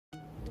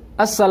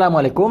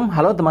Assalamualaikum,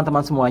 halo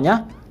teman-teman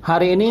semuanya.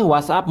 Hari ini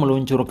WhatsApp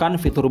meluncurkan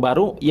fitur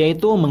baru,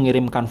 yaitu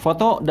mengirimkan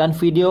foto dan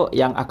video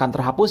yang akan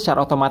terhapus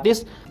secara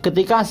otomatis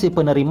ketika si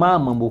penerima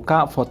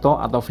membuka foto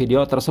atau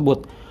video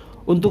tersebut.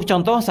 Untuk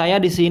contoh,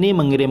 saya di sini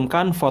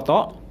mengirimkan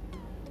foto.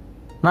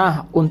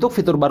 Nah, untuk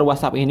fitur baru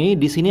WhatsApp ini,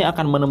 di sini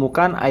akan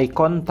menemukan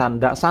ikon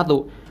tanda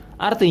satu.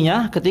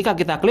 Artinya, ketika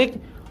kita klik,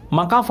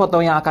 maka foto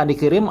yang akan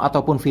dikirim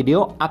ataupun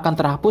video akan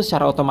terhapus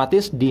secara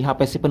otomatis di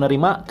HP si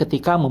penerima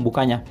ketika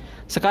membukanya.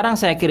 Sekarang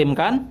saya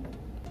kirimkan.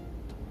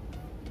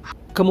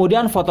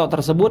 Kemudian foto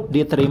tersebut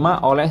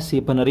diterima oleh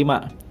si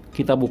penerima.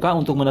 Kita buka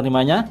untuk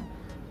menerimanya.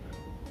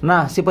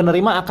 Nah, si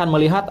penerima akan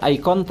melihat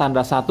ikon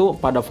tanda satu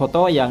pada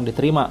foto yang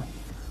diterima.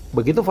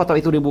 Begitu foto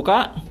itu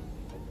dibuka,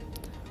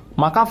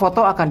 maka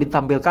foto akan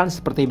ditampilkan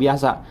seperti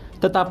biasa.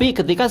 Tetapi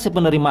ketika si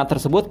penerima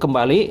tersebut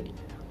kembali,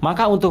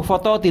 maka untuk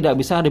foto tidak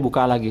bisa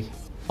dibuka lagi.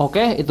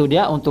 Oke, itu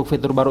dia untuk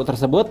fitur baru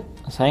tersebut.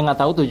 Saya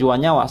nggak tahu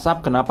tujuannya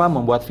WhatsApp kenapa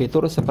membuat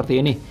fitur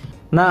seperti ini.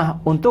 Nah,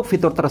 untuk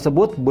fitur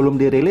tersebut belum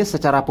dirilis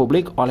secara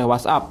publik oleh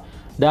WhatsApp.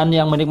 Dan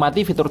yang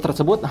menikmati fitur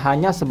tersebut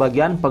hanya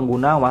sebagian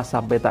pengguna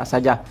WhatsApp beta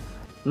saja.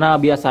 Nah,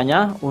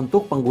 biasanya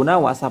untuk pengguna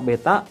WhatsApp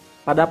beta,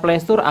 pada Play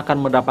Store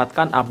akan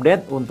mendapatkan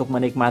update untuk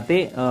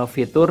menikmati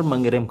fitur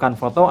mengirimkan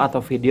foto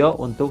atau video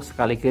untuk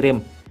sekali kirim.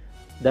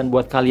 Dan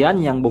buat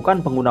kalian yang bukan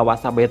pengguna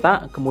WhatsApp beta,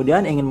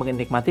 kemudian ingin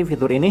menikmati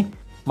fitur ini,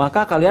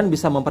 maka kalian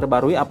bisa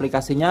memperbarui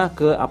aplikasinya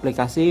ke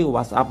aplikasi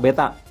WhatsApp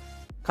beta.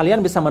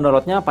 Kalian bisa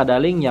mendownloadnya pada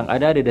link yang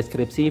ada di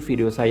deskripsi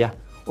video saya.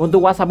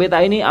 Untuk WhatsApp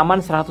beta ini aman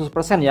 100%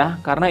 ya,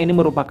 karena ini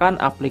merupakan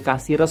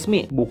aplikasi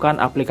resmi,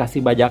 bukan aplikasi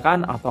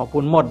bajakan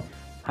ataupun mod.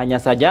 Hanya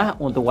saja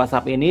untuk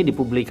WhatsApp ini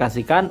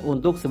dipublikasikan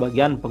untuk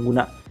sebagian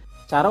pengguna.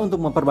 Cara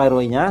untuk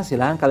memperbaruinya,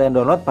 silahkan kalian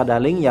download pada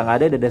link yang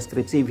ada di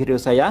deskripsi video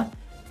saya.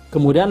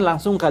 Kemudian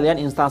langsung kalian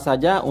install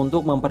saja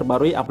untuk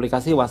memperbarui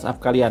aplikasi WhatsApp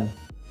kalian.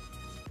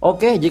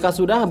 Oke, jika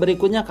sudah,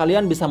 berikutnya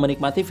kalian bisa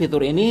menikmati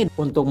fitur ini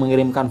untuk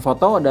mengirimkan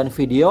foto dan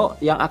video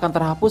yang akan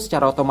terhapus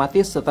secara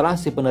otomatis setelah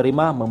si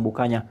penerima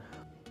membukanya.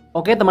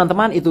 Oke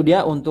teman-teman, itu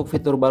dia untuk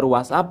fitur baru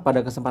WhatsApp pada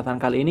kesempatan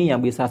kali ini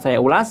yang bisa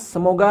saya ulas.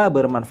 Semoga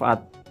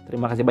bermanfaat.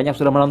 Terima kasih banyak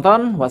sudah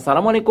menonton.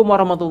 Wassalamualaikum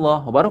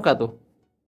warahmatullahi wabarakatuh.